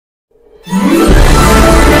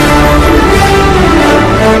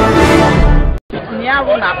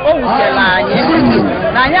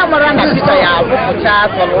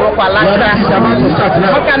atọrọ kwa lata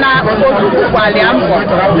maka na Ojukwu kwali mbọ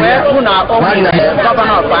wee na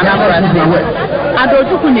gọvanọ of Anambra State and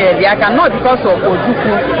Ojukwu nyere aka not because of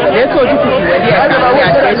Ojukwu etu Ojukwu were ya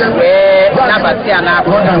ka wee nabata ya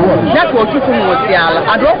n'afọ ya ka Ojukwu nwụsi ala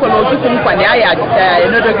and okwere Ojukwu nkwanye ya ajụta ya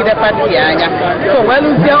enodogide pati anya so well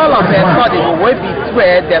lose all of the study will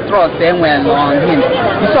betray the trust on him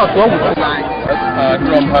because what would like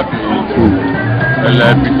Trump happy Peter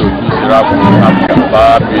Obi rap PDP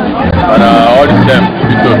but all the same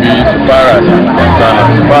Peter Obi Supara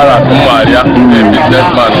Maria a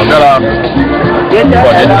businessman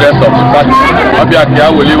for the interest of the party Obiakia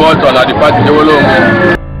will leave out on the party they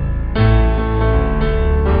will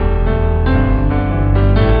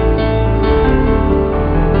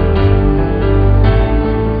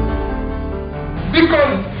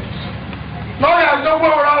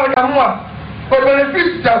for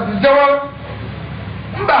benefits just the general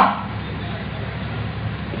mba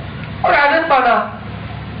ora ni pana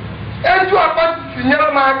eju apati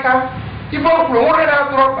tinyere maka ibo kwuru nwere na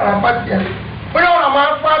atoro para apati onye ora ma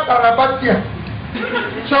afa para apati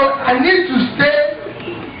so I need to stay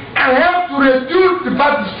and help to reduce the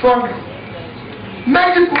party struggle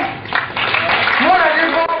make it more than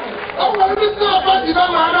equal oh we still apati na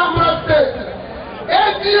Anambra State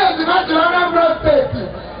 8 years in Anambra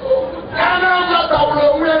State Anambra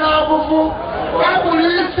tawulo mwe na abufu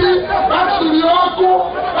akulisi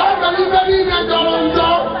asulioku akalibeli na jalonjo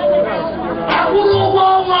akuru wa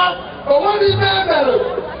omoni bebere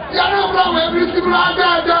Anambra we bisi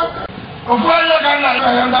blagaja ofoya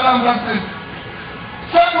kana ya Anambra State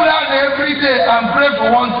say every day and pray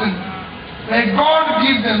for one thing may God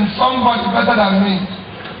give them somebody better than me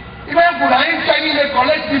even for I ain't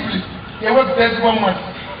collectively they work this one month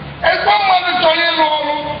it's one month to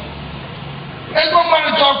you ego mmadụ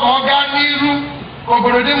chọọ ka ọ gaa n'iru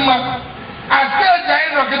obodo dị mma asteji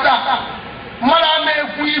anyị nọ kịta mmadụ ama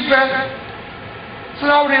ekwu ife si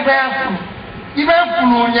na ọrụ ibe ya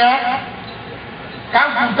kwuru ụnyaa ka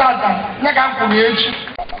m kwuru tata nye ka m kwuru echi.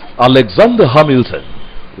 Alexander Hamilton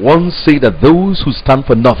once said that those who stand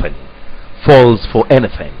for nothing falls for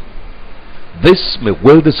anything. This may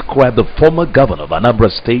well describe the former governor of Anambra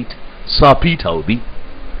State, Sir Peter Obi.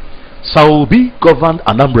 Sir Obi governed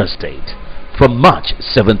Anambra State from March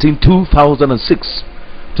 17, 2006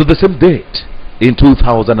 to the same date in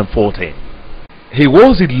 2014. He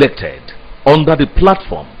was elected under the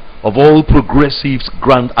platform of All Progressives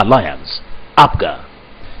Grand Alliance, APGA,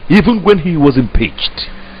 even when he was impeached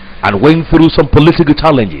and went through some political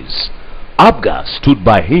challenges. APGA stood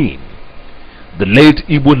by him. The late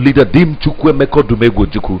Igbo leader Dim Chukwuemeka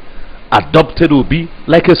Dumegwu adopted Obi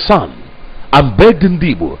like a son and begged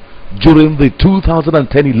Ndibo during the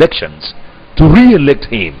 2010 elections to re-elect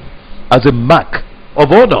him as a mark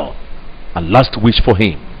of honor and last wish for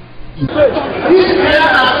him.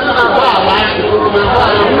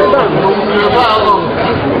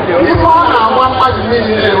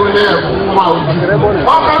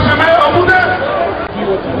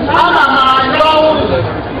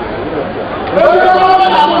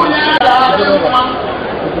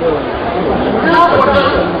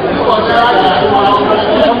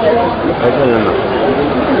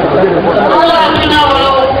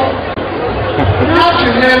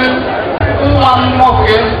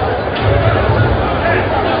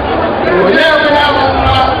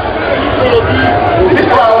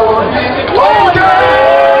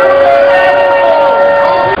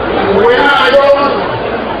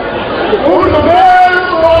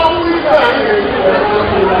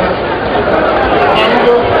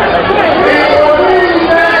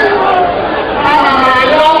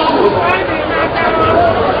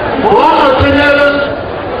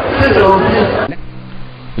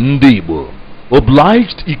 Ndibo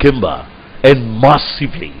obliged Ikemba and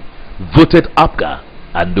massively voted APGA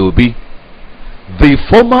and Obi. The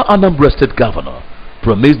former Anambra State governor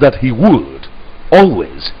promised that he would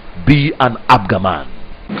always be an APGA man.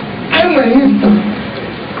 I'm a history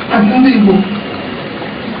as Ndibo.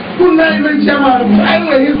 Who not even chairman? I'm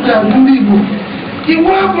a history as Ndibo. He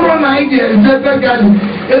was from idea in the garden.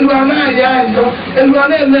 Elwana Yayo,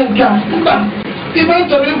 Elwana Lenka.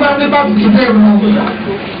 Eventually, the party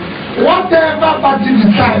today. Whatever party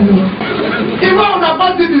decides, even on a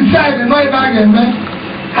party decides, no even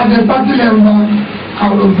as a party member, I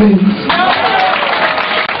will obey.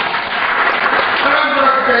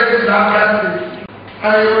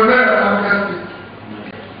 I remember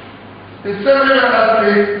the several other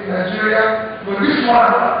states in Nigeria, but this one,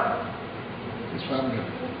 his family,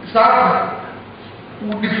 who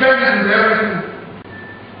defended everything.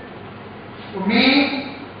 For me,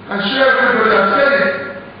 I'm sure everybody has said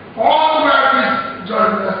it. All practice just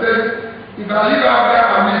I said, if I live out there,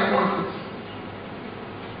 I make profits.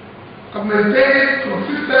 I've maintained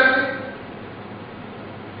consistently.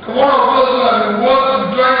 And one of those who have been wanting to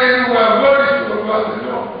join anywhere, very soon, I said,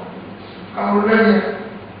 no, I'm ready.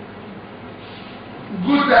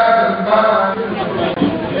 Good times and bad times.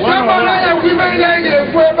 Somebody women like a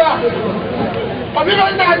forever. But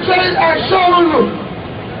even that church I show you.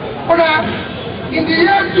 In the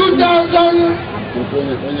year 2000,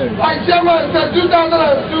 I said 2002,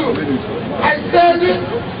 I said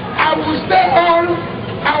I will stay on,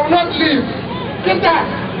 I will not leave. Get that?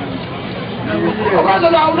 Because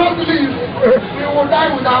I will not leave. We will die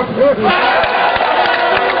without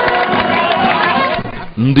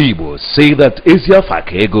Ndi Igbo say that Asia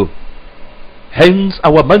Fakego. Hence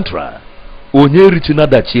our mantra, onye richina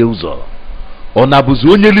dachie ụzọ, ọ na-abụzi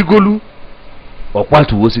onye ligolu, ọ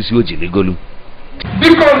kwatu osisi o ji ligolu.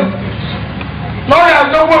 Because no ya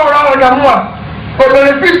no go around the one for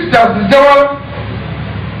benefits just the one.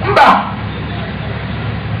 Mba.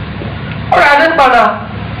 Ora ni pana.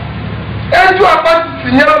 Eju apati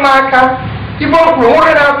tinyere maka, ibo kwuru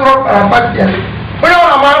nwere na atụrụ parapati ya. Onye ọ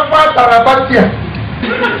na-ama parapati ya.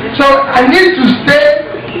 So I need to stay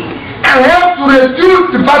and help to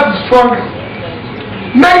reduce the party stronger.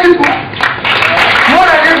 Make it more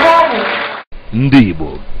than ever. Ndi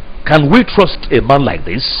Igbo, can we trust a man like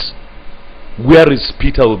this? Where is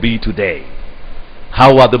Peter Obi today?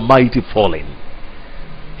 How are the mighty falling?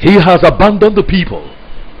 He has abandoned the people.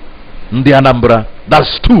 Ndi Anambra that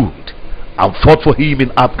stood and fought for him in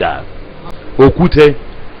Abga. Okute,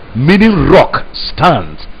 meaning rock,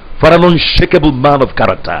 stands for an unshakable man of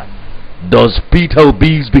character. Does Peter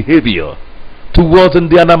Obi's behavior towards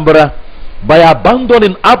Ndi Anambra by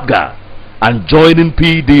abandoning Abga and joining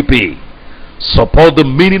PDP support the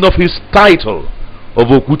meaning of his title of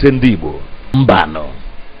Okute Ndibo? Mbano.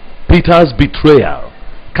 Peter's betrayal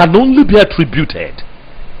can only be attributed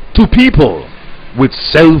to people with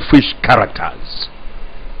selfish characters.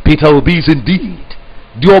 Peter Obi is indeed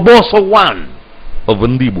the Oboso one of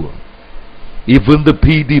Ndibo. Even the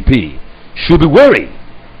PDP should be wary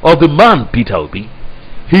of the man Peter Obi.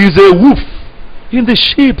 He is a wolf in the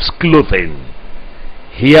sheep's clothing.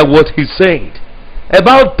 Hear what he said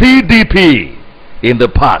about PDP in the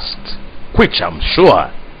past, which I'm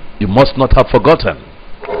sure you must not have forgotten.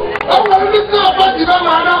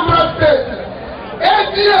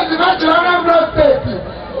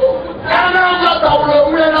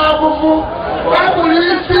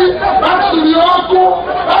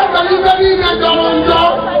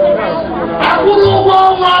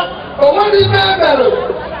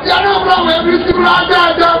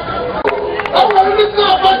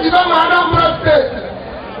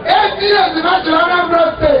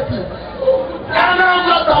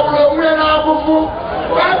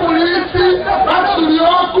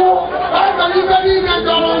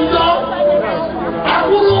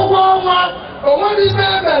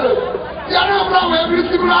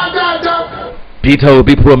 Peter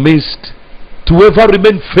Obi promised to ever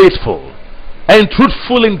remain faithful and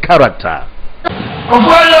truthful in character.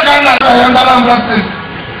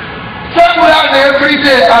 Every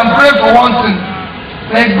day and pray for one thing.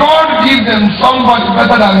 May God give them somebody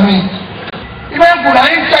better than me. Even for I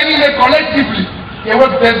ain't Chinese collectively, they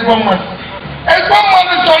work best one month. As one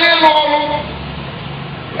month is only long.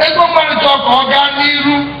 As one month is organized,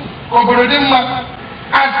 Oborodima.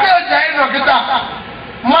 I said, China, get up.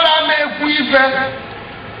 Mala me weave.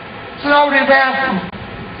 Slow reverse.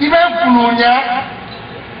 Even Pulunya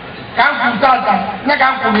can't put that.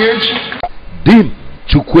 Never Dim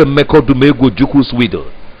Chukwemeko Dumego Juku's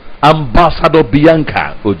widow, Ambassador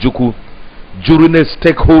Bianca Ojuku, during a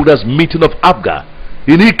stakeholders meeting of Abga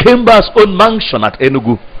in Ikemba's own mansion at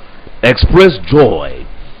Enugu, expressed joy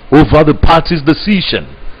over the party's decision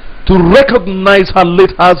to recognize her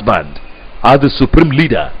late husband as the supreme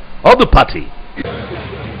leader of the party.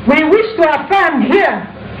 We wish to affirm here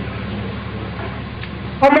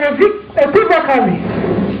unequivocally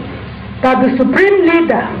that the supreme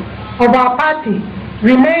leader of our party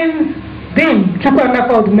remains Dim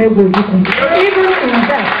Chukwemeko Odumegwu Ojukwu, even in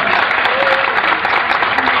death.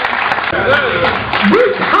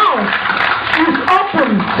 This house is open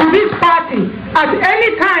to this party at any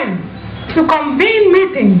time to convene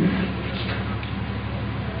meetings.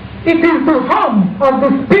 It is the home of the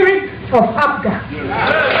spirit of Abga.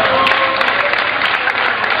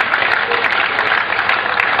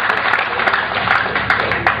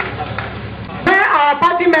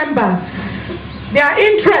 Party members, their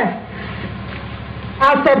interests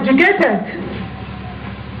are subjugated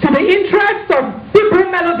to the interests of people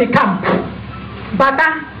Melody Camp,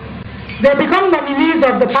 Bata, they become nominees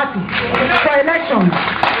of the party for elections.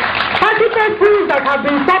 Party persons that have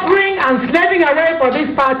been suffering and slaving away for this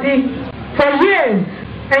party for years,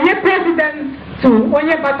 and yet president to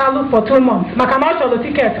onye batalu for 2 months. Makamacho the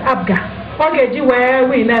ticket abga. Ogeji where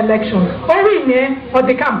win election. Or win or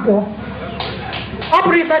the campo.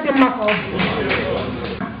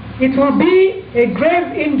 It will be a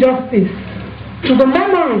grave injustice to the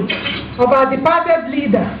memory of our departed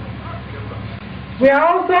leader. We are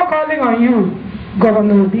also calling on you,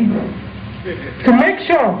 Governor Obi, to make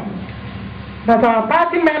sure that our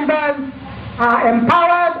party members are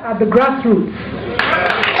empowered at the grassroots.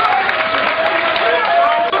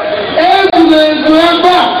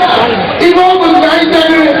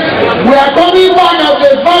 We are coming back as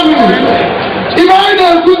a family. If I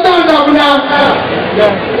don't put down now,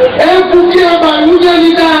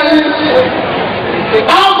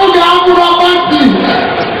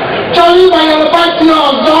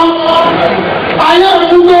 I have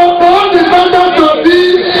to go all the standards of the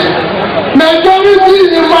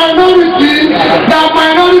majority in minority, that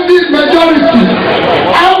minority is majority.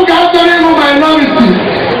 I'm gathering a minority.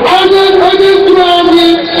 I just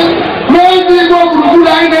maybe go to the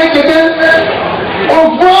line of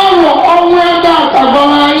follow all that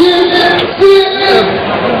about see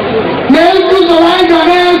Nelson the line of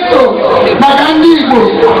Magandigo,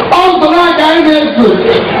 all the like I Nelson.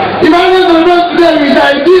 Imagine the rest there with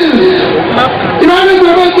ideas. Imagine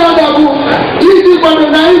the rest of the book. Easy for the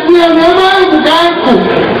night and ever to Ganku.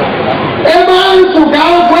 Ever to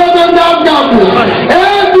Ganku, ever that Ganku.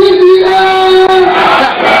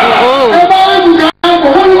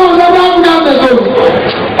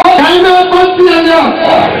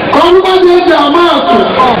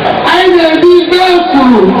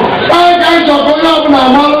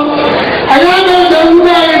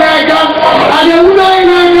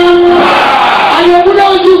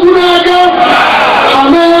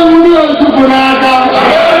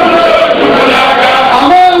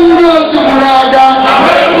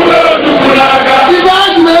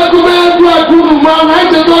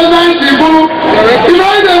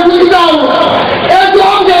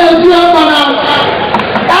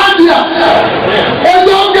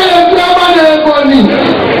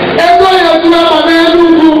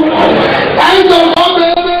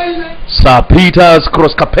 Sir Peter's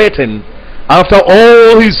cross-carpeting after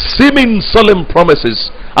all his seeming solemn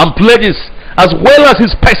promises and pledges, as well as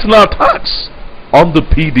his personal attacks on the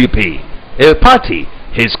PDP, a party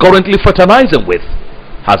he is currently fraternizing with,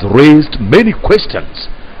 has raised many questions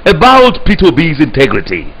about Peter Obi's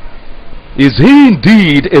integrity. Is he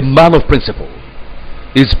indeed a man of principle?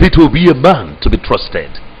 Is Peter Obi a man to be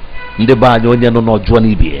trusted?